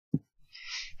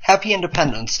Happy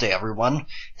Independence Day, everyone.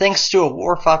 Thanks to a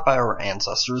war fought by our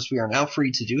ancestors, we are now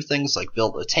free to do things like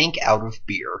build a tank out of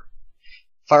beer.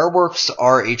 Fireworks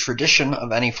are a tradition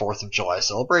of any 4th of July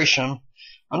celebration.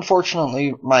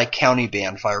 Unfortunately, my county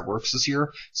banned fireworks this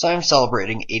year, so I am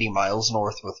celebrating 80 miles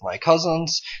north with my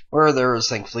cousins, where there is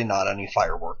thankfully not any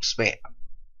fireworks banned.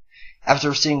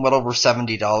 After seeing what over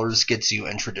 $70 gets you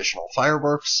in traditional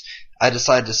fireworks, I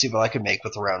decided to see what I could make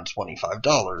with around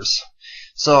 $25.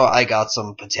 So I got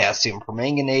some potassium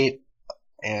permanganate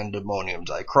and ammonium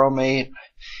dichromate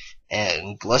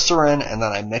and glycerin, and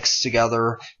then I mixed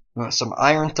together some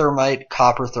iron thermite,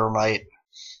 copper thermite,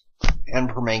 and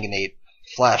permanganate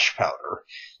flash powder.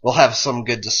 We'll have some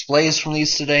good displays from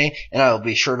these today, and I will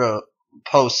be sure to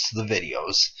post the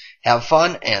videos. Have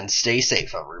fun and stay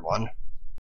safe, everyone.